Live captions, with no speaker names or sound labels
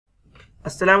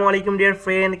আসসালামু আলাইকুম dear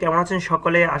friend, কেমন আছেন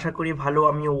সকলে? আশা করি ভালো।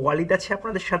 আমি ওয়ালিদ আছি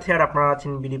আপনাদের সাথে, আর আপনারা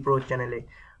আছেন বিডি প্রো চ্যানেলে।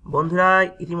 বন্ধুরা,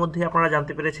 ইতিমধ্যে আপনারা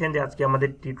জানতে পেরেছেন যে আজকে আমাদের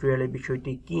টিউটোরিয়ালের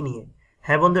বিষয়টি কি নিয়ে।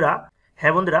 হ্যাঁ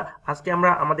বন্ধুরা, আজকে আমরা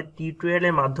আমাদের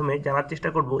টিউটোরিয়ালের মাধ্যমে জানার চেষ্টা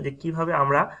করব যে কিভাবে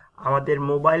আমরা আমাদের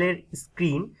মোবাইলের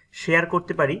স্ক্রিন শেয়ার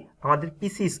করতে পারি আমাদের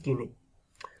পিসি স্ক্রিনে।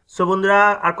 সো বন্ধুরা,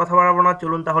 আর কথা বাড়াবো না,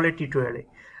 চলুন তাহলে টিউটোরিয়ালে।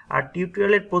 আর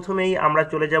টিউটোরিয়ালের প্রথমেই আমরা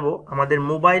চলে যাব আমাদের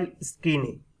মোবাইল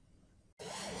স্ক্রিনে।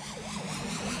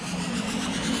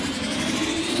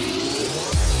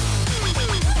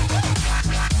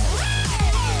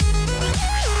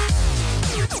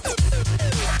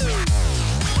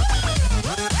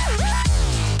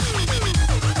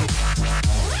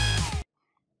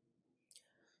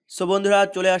 সো বন্ধুরা,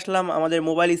 চলে আসলাম আমাদের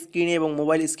মোবাইল স্ক্রিনে, এবং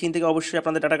মোবাইল স্ক্রিন থেকে অবশ্যই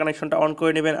আপনাদের ডাটা কানেকশনটা অন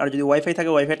করে নেবেন, আর যদি ওয়াইফাই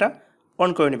থাকে ওয়াইফাইটা অন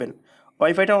করে নেবেন।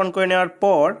 ওয়াইফাইটা অন করে নেওয়ার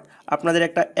পর আপনাদের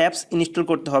একটা অ্যাপস ইনস্টল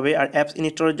করতে হবে, আর অ্যাপস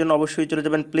ইনস্টলের জন্য অবশ্যই চলে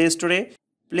যাবেন প্লে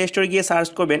স্টোরে গিয়ে সার্চ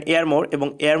করবেন এয়ারমোর, এবং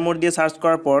এয়ারমোর দিয়ে সার্চ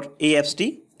করার পর এই অ্যাপসটি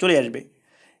চলে আসবে,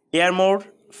 এয়ারমোর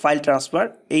ফাইল ট্রান্সফার।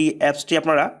 এই অ্যাপসটি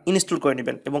আপনারা ইনস্টল করে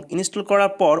নেবেন, এবং ইনস্টল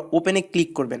করার পর ওপেনে ক্লিক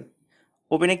করবেন।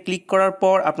 ওপেনে ক্লিক করার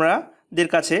পর আপনাদের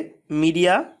কাছে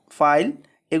মিডিয়া, ফাইল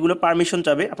এগুলো পারমিশন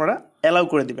চাবে, আপনারা অ্যালাউ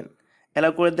করে দেবেন।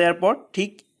 অ্যালাউ করে দেওয়ার পর ঠিক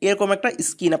এরকম একটা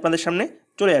স্ক্রিন আপনাদের সামনে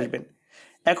চলে আসবেন।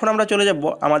 এখন আমরা চলে যাব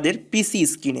আমাদের পিসি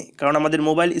স্ক্রিনে, কারণ আমাদের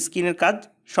মোবাইল স্ক্রিনের কাজ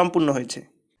সম্পূর্ণ হয়েছে।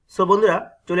 সো বন্ধুরা,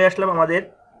 চলে আসলাম আমাদের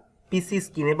পিসি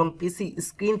স্ক্রিন, এবং পিসি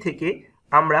স্ক্রিন থেকে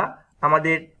আমরা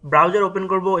আমাদের ব্রাউজার ওপেন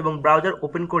করব, এবং ব্রাউজার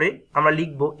ওপেন করে আমরা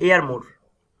লিখব এয়ারমোর।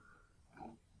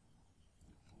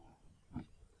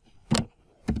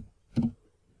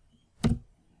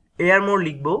 এয়ারমোর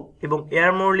লিখব, এবং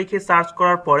এয়ারমোর লিখে সার্চ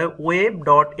করার পরে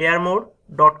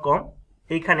web.airmore.com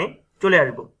এইখানে চলে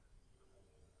আসব।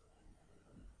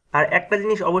 আর একটা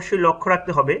জিনিস অবশ্যই লক্ষ্য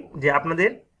রাখতে হবে যে আপনাদের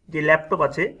যে ল্যাপটপ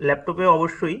আছে, ল্যাপটপে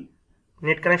অবশ্যই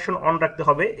নেট কানেকশন অন রাখতে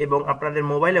হবে, এবং আপনাদের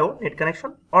মোবাইলেও নেট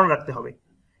কানেকশন অন রাখতে হবে।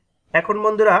 এখন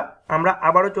বন্ধুরা, আমরা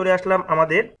আবারও চলে আসলাম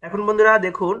এখন বন্ধুরা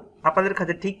দেখুন, আপনাদের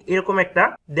কাছে ঠিক এরকম একটা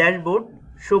ড্যাশবোর্ড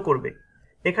শো করবে।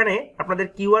 এখানে আপনাদের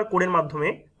কিউআর কোডের মাধ্যমে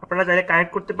আপনারা চাইলে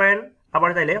কানেক্ট করতে পারেন, আবার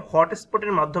চাইলে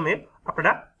হটস্পটের মাধ্যমে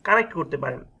আপনারা কানেক্ট করতে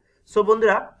পারেন। সো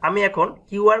বন্ধুরা, আমি এখন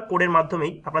কিউআর কোডের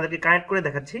মাধ্যমেই আপনাদেরকে কানেক্ট করে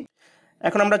দেখাচ্ছি।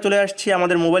 এখন আমরা চলে আসছি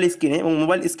আমাদের মোবাইল স্ক্রিনে, এবং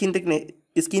মোবাইল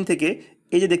স্ক্রিন থেকে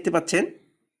এই যে দেখতে পাচ্ছেন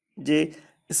যে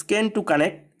স্ক্যান টু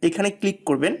কানেক্ট, এখানে ক্লিক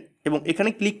করবেন, এবং এখানে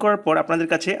ক্লিক করার পর আপনাদের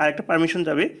কাছে আরেকটা পারমিশন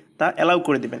যাবে, তা অ্যালাউ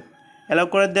করে দেবেন। অ্যালাউ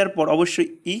করে দেওয়ার পর অবশ্যই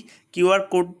এই কিউআর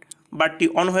কোড বারটি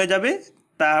অন হয়ে যাবে,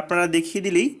 তা আপনারা দেখিয়ে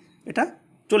দিলেই এটা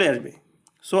চলে আসবে।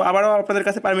 সো আবারও আপনাদের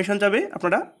কাছে পারমিশন যাবে,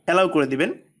 আপনারা অ্যালাউ করে দিবেন,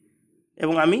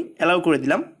 এবং আমি অ্যালাউ করে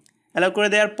দিলাম। অ্যালাউ করে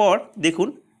দেওয়ার পর দেখুন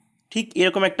ঠিক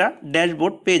এরকম একটা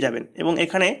ড্যাশবোর্ড পেয়ে যাবেন, এবং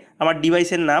এখানে আমার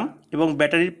ডিভাইসের নাম এবং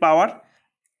ব্যাটারির পাওয়ার,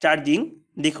 চার্জিং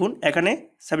দেখুন এখানে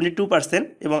 72%,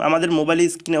 এবং আমাদের মোবাইল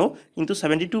স্ক্রিনেও কিন্তু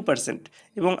 72%,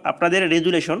 এবং আপনাদের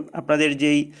রেজুলেশন, আপনাদের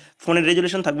যেই ফোনের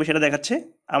রেজুলেশন থাকবে সেটা দেখাচ্ছে,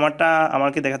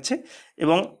 আমাকে দেখাচ্ছে,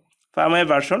 এবং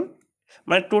ফার্মওয়্যার ভার্সন,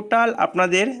 মানে টোটাল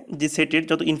আপনাদের যে সেটের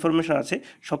যত ইনফরমেশন আছে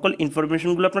সকল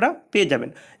ইনফরমেশনগুলো আপনারা পেয়ে যাবেন।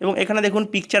 এবং এখানে দেখুন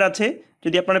পিকচার আছে,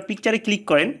 যদি আপনারা পিকচারে ক্লিক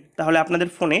করেন তাহলে আপনাদের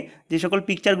ফোনে যে সকল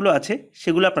পিকচারগুলো আছে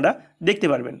সেগুলো আপনারা দেখতে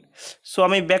পারবেন। সো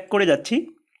আমি ব্যাক করে যাচ্ছি।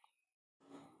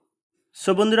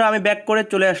 সো বন্ধুরা, আমি ব্যাক করে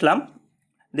চলে আসলাম।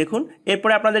 দেখুন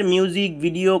এরপরে আপনাদের মিউজিক,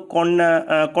 ভিডিও,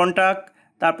 কন্ট্যাক্ট,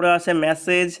 তারপরে আছে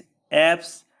মেসেজ,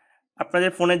 অ্যাপস,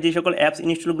 আপনাদের ফোনের যে সকল অ্যাপস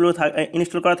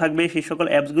ইনস্টল করা থাকবে সেই সকল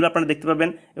অ্যাপসগুলো আপনারা দেখতে পাবেন,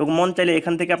 এবং মন চাইলে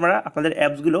এখান থেকে আপনারা আপনাদের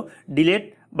অ্যাপসগুলো ডিলিট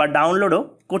বা ডাউনলোডও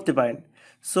করতে পারেন।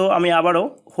 সো আমি আবারও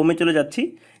হোমে চলে যাচ্ছি,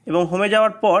 এবং হোমে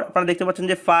যাওয়ার পর আপনারা দেখতে পাচ্ছেন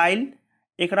যে ফাইল,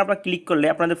 এখানে আপনারা ক্লিক করলে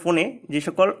আপনাদের ফোনে যে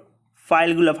সকল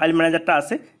ফাইল ম্যানেজারটা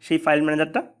আছে সেই ফাইল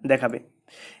ম্যানেজারটা দেখাবে।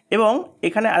 এবং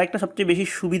এখানে আরেকটা সবচেয়ে বেশি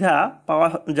সুবিধা পাওয়া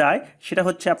যায়, সেটা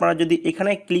হচ্ছে আপনারা যদি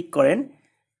এখানে ক্লিক করেন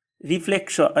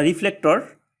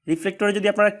রিফ্লেক্টরে যদি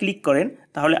আপনারা ক্লিক করেন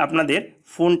তাহলে আপনাদের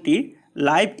ফোনটির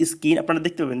লাইভ স্ক্রিন আপনারা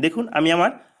দেখতে পাবেন। দেখুন আমি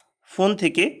আমার ফোন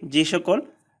থেকে যে সকল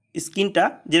স্ক্রিনটা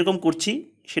যেরকম করছি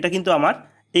সেটা কিন্তু আমার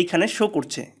এইখানে শো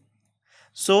করছে।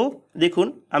 সো দেখুন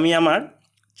আমি আমার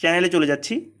চ্যানেলে চলে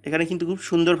যাচ্ছি, এখানে কিন্তু খুব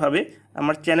সুন্দরভাবে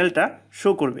আমার চ্যানেলটা শো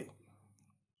করবে।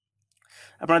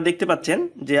 আপনারা দেখতে পাচ্ছেন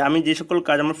যে আমি যে সকল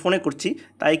কাজ আমার ফোনে করছি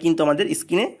তাই কিন্তু আমাদের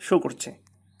স্ক্রিনে শো করছে।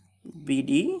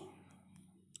 বিডি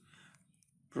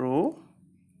প্রো,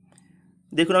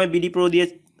 দেখুন আমি বিডি প্রো দিয়ে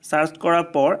সার্চ করার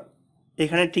পর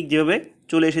এখানে ঠিক যেভাবে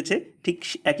চলে এসেছে ঠিক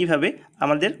একইভাবে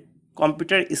আমাদের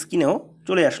কম্পিউটার স্ক্রিনেও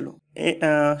চলে আসলো।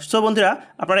 সো বন্ধুরা,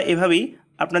 আপনারা এভাবেই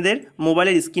আপনাদের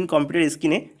মোবাইলের স্ক্রিন কম্পিউটার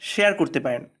স্ক্রিনে শেয়ার করতে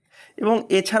পারেন। এবং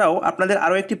এছাড়াও আপনাদের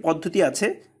আরও একটি পদ্ধতি আছে,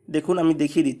 দেখুন আমি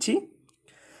দেখিয়ে দিচ্ছি।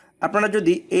 আপনারা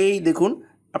যদি এই দেখুন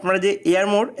আপনারা যে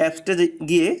এয়ারমোর অ্যাপসটা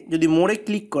গিয়ে যদি মোড়ে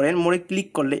ক্লিক করেন, মোড়ে ক্লিক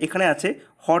করলে এখানে আছে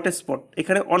হটস্পট,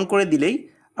 এখানে অন করে দিলেই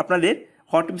আপনাদের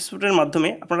হটস্পটের মাধ্যমে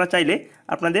আপনারা চাইলে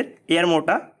আপনাদের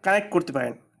এয়ারমোরটা কানেক্ট করতে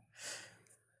পারেন।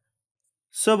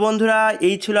 সো বন্ধুরা,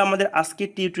 এই ছিল আমাদের আজকের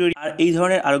টিউটোরিয়াল। আর এই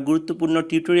ধরনের আরও গুরুত্বপূর্ণ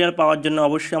টিউটোরিয়াল পাওয়ার জন্য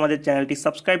অবশ্যই আমাদের চ্যানেলটি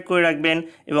সাবস্ক্রাইব করে রাখবেন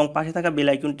এবং পাশে থাকা বেল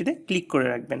আইকনটিতে ক্লিক করে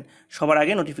রাখবেন সবার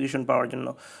আগে নোটিফিকেশন পাওয়ার জন্য।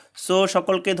 সো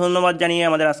সকলকে ধন্যবাদ জানিয়ে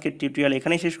আমাদের আজকের টিউটোরিয়াল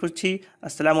এখানেই শেষ করছি।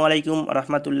 আসসালামু আলাইকুম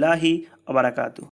রহমতুল্লাহি ওয়া বারাকাতুহু।